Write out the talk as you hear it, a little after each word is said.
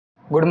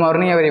Good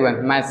morning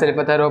everyone, myself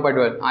Atharv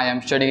Padwal. I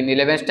am studying in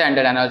 11th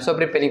standard and also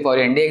preparing for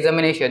NDA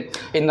examination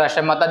in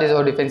Rashtramata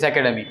Jijau Defense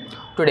Academy.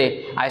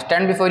 Today, I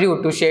stand before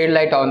you to shed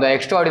light on the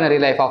extraordinary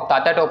life of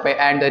Tata Tope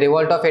and the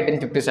revolt of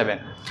 1857.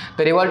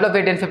 The revolt of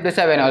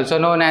 1857, also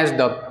known as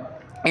the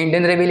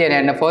Indian Rebellion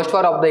and the first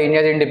war of the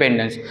India's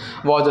independence,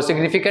 was a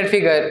significant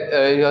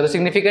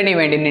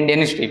event in Indian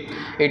history.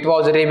 It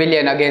was a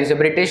rebellion against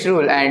British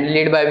rule and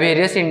led by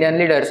various Indian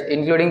leaders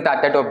including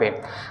Tata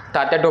Tope.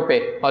 Tata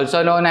Tope,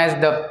 also known as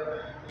the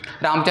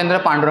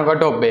Ramchandra Panduranga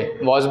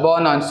Tope, was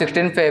born on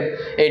 16 Feb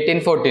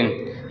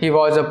 1814. He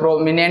was a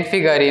prominent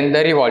figure in the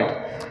revolt.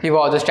 He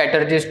was a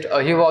strategist.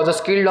 He was a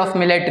skilled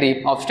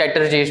military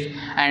strategist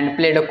and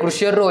played a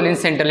crucial role in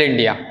central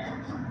India.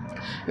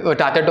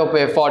 Tata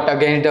Tope fought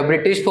against the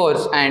British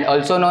force and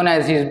also known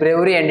as his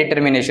bravery and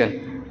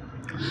determination.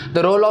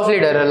 The role of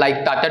leader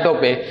like Tata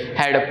Tope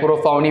had a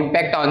profound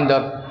impact on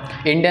the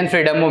Indian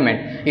freedom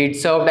movement. It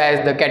served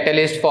as the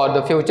catalyst for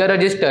the future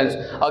resistance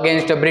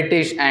against the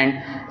British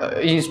and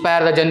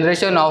inspired the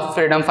generation of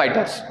freedom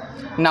fighters.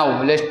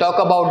 Now let's talk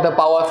about the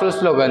powerful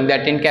slogan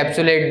that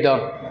encapsulates the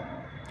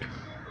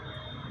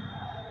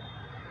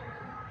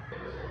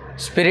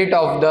spirit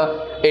of the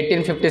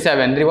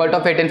 1857 revolt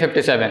of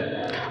 1857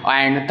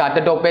 and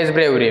Tata Tope's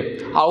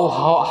bravery.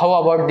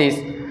 How about this?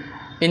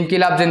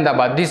 Inkilab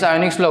Zindabad. This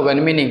ionic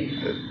slogan, meaning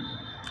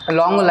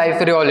long life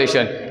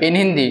revolution, in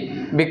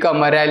Hindi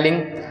become a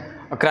rallying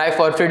cry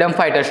for freedom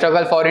fighters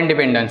struggle for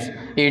independence.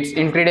 It's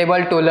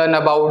incredible to learn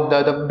about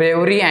the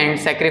bravery and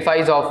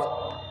sacrifice of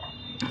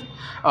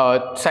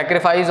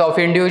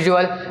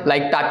individual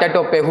like Tata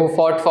Tope who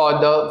fought for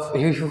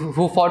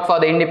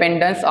the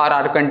independence of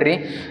our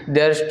country.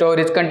 Their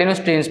stories continues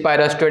to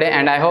inspire us today,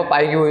 and I hope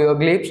I give you a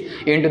glimpse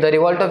into the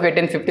revolt of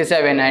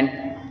 1857 and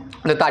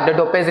the Tata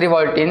Tope's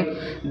revolt in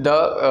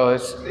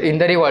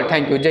the revolt.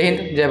 Thank you. Jai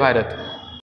Hind, Jai Bharat.